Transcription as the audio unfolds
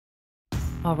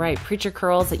All right, preacher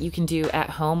curls that you can do at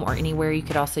home or anywhere. You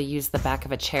could also use the back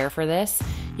of a chair for this.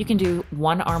 You can do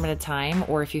one arm at a time,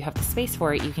 or if you have the space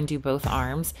for it, you can do both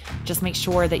arms. Just make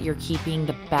sure that you're keeping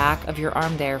the back of your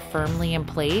arm there firmly in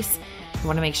place. You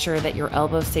want to make sure that your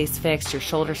elbow stays fixed, your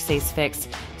shoulder stays fixed,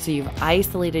 so you've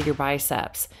isolated your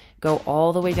biceps. Go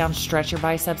all the way down, stretch your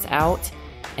biceps out,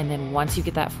 and then once you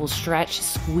get that full stretch,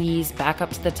 squeeze back up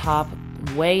to the top,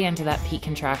 way into that peak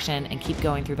contraction, and keep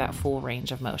going through that full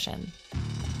range of motion.